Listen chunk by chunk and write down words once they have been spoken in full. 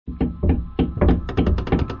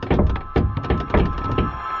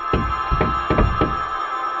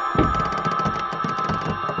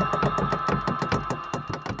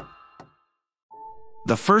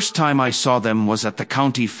The first time I saw them was at the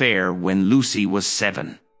county fair when Lucy was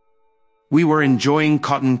 7. We were enjoying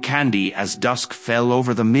cotton candy as dusk fell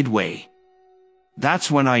over the midway.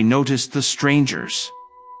 That's when I noticed the strangers.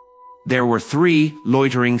 There were 3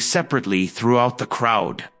 loitering separately throughout the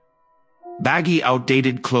crowd. Baggy,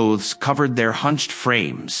 outdated clothes covered their hunched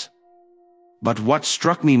frames. But what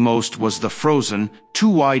struck me most was the frozen, 2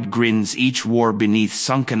 wide grins each wore beneath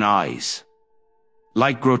sunken eyes.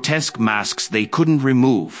 Like grotesque masks they couldn't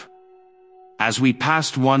remove. As we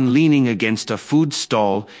passed one leaning against a food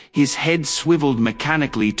stall, his head swiveled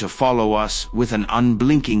mechanically to follow us with an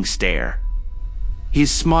unblinking stare. His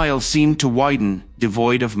smile seemed to widen,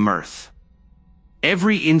 devoid of mirth.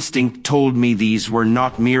 Every instinct told me these were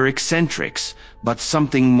not mere eccentrics, but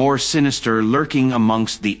something more sinister lurking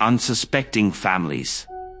amongst the unsuspecting families.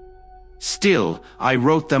 Still, I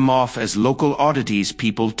wrote them off as local oddities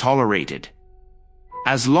people tolerated.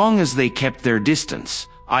 As long as they kept their distance,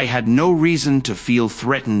 I had no reason to feel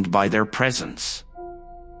threatened by their presence.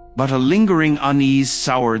 But a lingering unease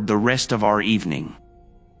soured the rest of our evening.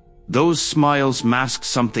 Those smiles masked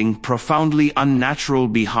something profoundly unnatural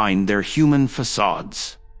behind their human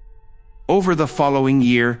facades. Over the following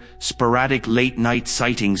year, sporadic late-night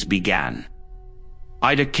sightings began.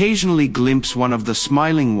 I'd occasionally glimpse one of the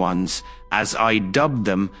smiling ones, as I dubbed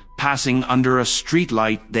them, passing under a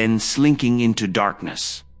streetlight then slinking into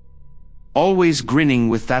darkness. Always grinning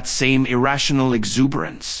with that same irrational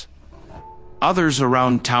exuberance. Others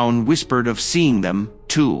around town whispered of seeing them,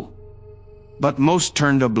 too. But most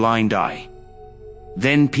turned a blind eye.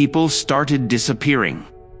 Then people started disappearing.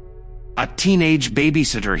 A teenage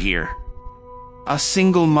babysitter here. A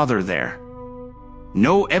single mother there.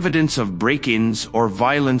 No evidence of break-ins or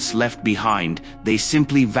violence left behind, they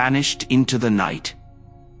simply vanished into the night.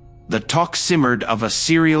 The talk simmered of a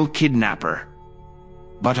serial kidnapper.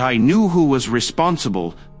 But I knew who was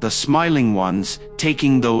responsible, the smiling ones,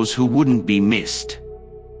 taking those who wouldn't be missed.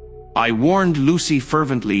 I warned Lucy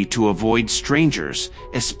fervently to avoid strangers,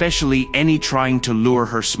 especially any trying to lure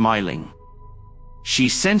her smiling. She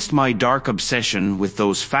sensed my dark obsession with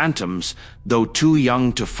those phantoms, though too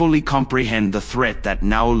young to fully comprehend the threat that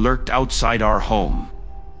now lurked outside our home.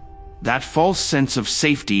 That false sense of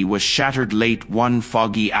safety was shattered late one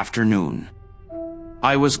foggy afternoon.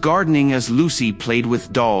 I was gardening as Lucy played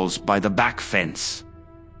with dolls by the back fence.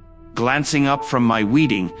 Glancing up from my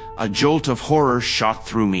weeding, a jolt of horror shot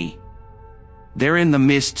through me. There in the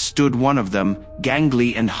mist stood one of them,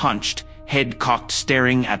 gangly and hunched, head cocked,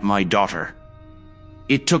 staring at my daughter.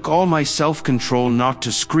 It took all my self-control not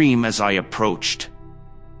to scream as I approached.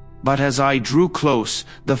 But as I drew close,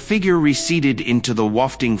 the figure receded into the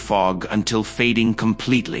wafting fog until fading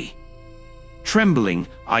completely. Trembling,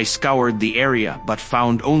 I scoured the area but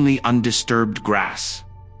found only undisturbed grass.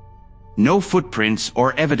 No footprints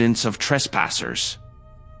or evidence of trespassers.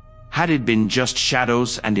 Had it been just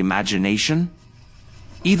shadows and imagination?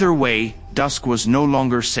 Either way, dusk was no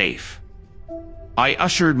longer safe. I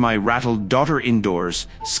ushered my rattled daughter indoors,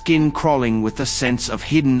 skin crawling with the sense of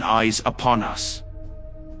hidden eyes upon us.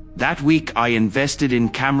 That week I invested in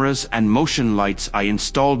cameras and motion lights I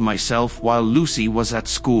installed myself while Lucy was at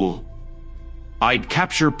school. I'd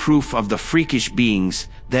capture proof of the freakish beings,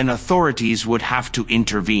 then authorities would have to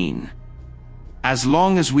intervene. As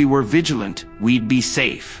long as we were vigilant, we'd be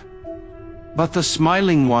safe. But the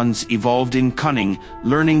smiling ones evolved in cunning,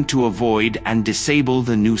 learning to avoid and disable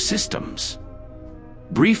the new systems.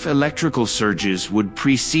 Brief electrical surges would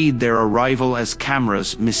precede their arrival as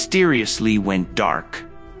cameras mysteriously went dark.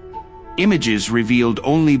 Images revealed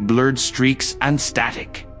only blurred streaks and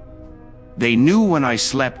static. They knew when I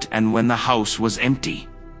slept and when the house was empty.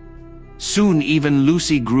 Soon even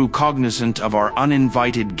Lucy grew cognizant of our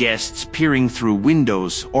uninvited guests peering through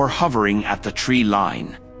windows or hovering at the tree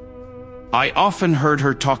line. I often heard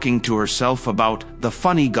her talking to herself about the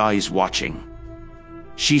funny guys watching.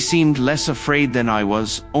 She seemed less afraid than I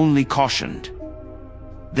was, only cautioned.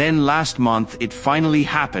 Then last month it finally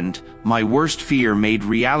happened, my worst fear made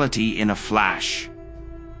reality in a flash.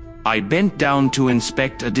 I bent down to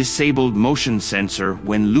inspect a disabled motion sensor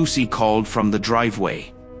when Lucy called from the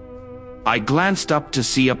driveway. I glanced up to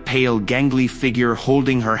see a pale, gangly figure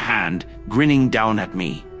holding her hand, grinning down at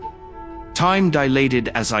me. Time dilated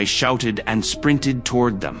as I shouted and sprinted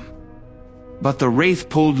toward them. But the wraith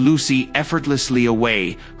pulled Lucy effortlessly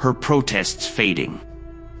away, her protests fading.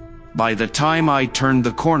 By the time I turned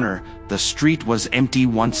the corner, the street was empty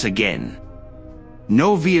once again.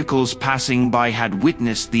 No vehicles passing by had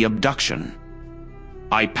witnessed the abduction.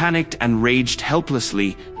 I panicked and raged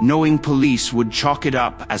helplessly, knowing police would chalk it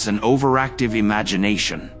up as an overactive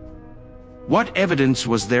imagination. What evidence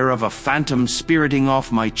was there of a phantom spiriting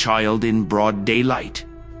off my child in broad daylight?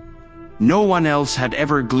 No one else had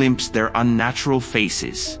ever glimpsed their unnatural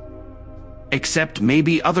faces. Except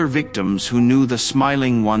maybe other victims who knew the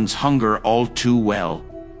smiling one's hunger all too well.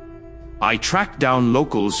 I tracked down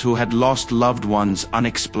locals who had lost loved ones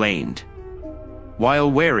unexplained.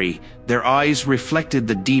 While wary, their eyes reflected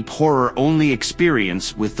the deep horror only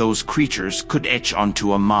experience with those creatures could etch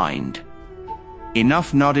onto a mind.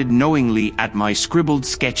 Enough nodded knowingly at my scribbled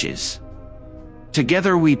sketches.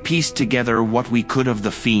 Together we pieced together what we could of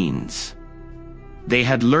the fiends. They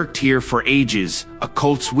had lurked here for ages,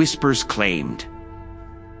 occult's whispers claimed.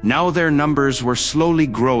 Now their numbers were slowly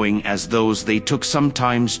growing as those they took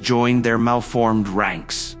sometimes joined their malformed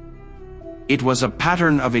ranks. It was a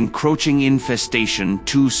pattern of encroaching infestation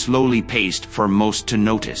too slowly paced for most to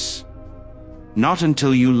notice. Not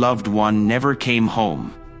until your loved one never came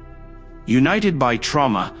home. United by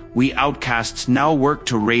trauma, we outcasts now work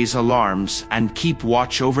to raise alarms and keep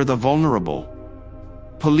watch over the vulnerable.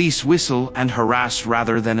 Police whistle and harass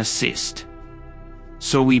rather than assist.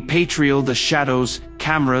 So we patrol the shadows,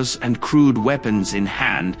 cameras and crude weapons in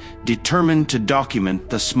hand, determined to document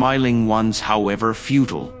the smiling ones however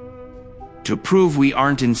futile. To prove we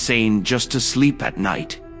aren't insane just to sleep at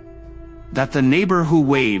night. That the neighbor who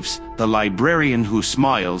waves, the librarian who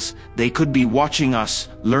smiles, they could be watching us,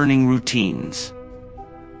 learning routines.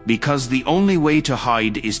 Because the only way to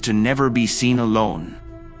hide is to never be seen alone.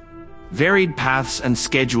 Varied paths and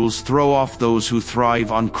schedules throw off those who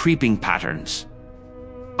thrive on creeping patterns.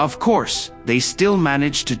 Of course, they still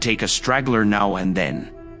manage to take a straggler now and then.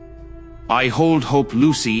 I hold hope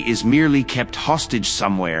Lucy is merely kept hostage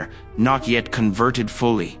somewhere, not yet converted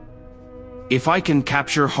fully. If I can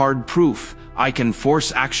capture hard proof, I can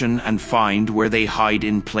force action and find where they hide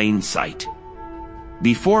in plain sight.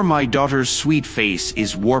 Before my daughter's sweet face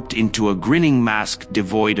is warped into a grinning mask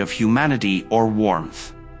devoid of humanity or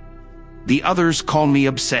warmth. The others call me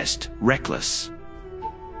obsessed, reckless.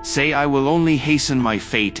 Say I will only hasten my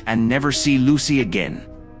fate and never see Lucy again.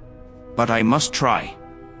 But I must try.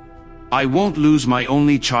 I won't lose my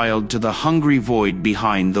only child to the hungry void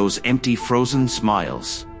behind those empty frozen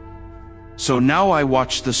smiles. So now I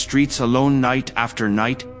watch the streets alone night after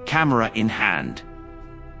night, camera in hand.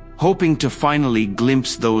 Hoping to finally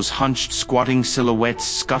glimpse those hunched squatting silhouettes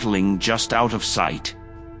scuttling just out of sight.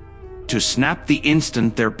 To snap the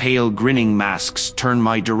instant their pale grinning masks turn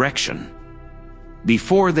my direction.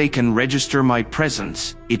 Before they can register my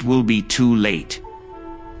presence, it will be too late.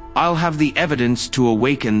 I'll have the evidence to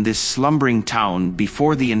awaken this slumbering town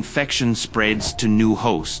before the infection spreads to new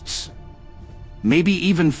hosts. Maybe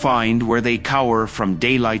even find where they cower from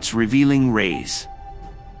daylight's revealing rays.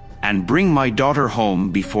 And bring my daughter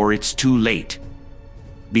home before it's too late.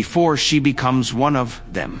 Before she becomes one of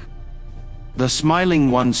them. The smiling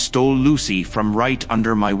ones stole Lucy from right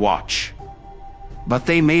under my watch. But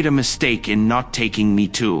they made a mistake in not taking me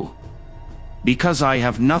too. Because I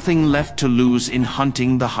have nothing left to lose in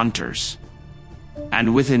hunting the hunters.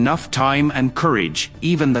 And with enough time and courage,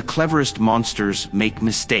 even the cleverest monsters make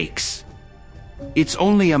mistakes. It's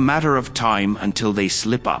only a matter of time until they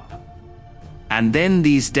slip up. And then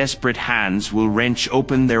these desperate hands will wrench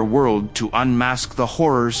open their world to unmask the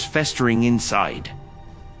horrors festering inside.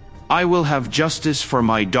 I will have justice for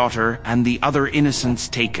my daughter and the other innocents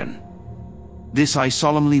taken. This I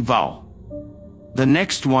solemnly vow. The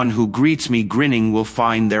next one who greets me grinning will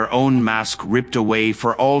find their own mask ripped away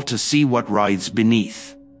for all to see what rides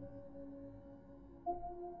beneath.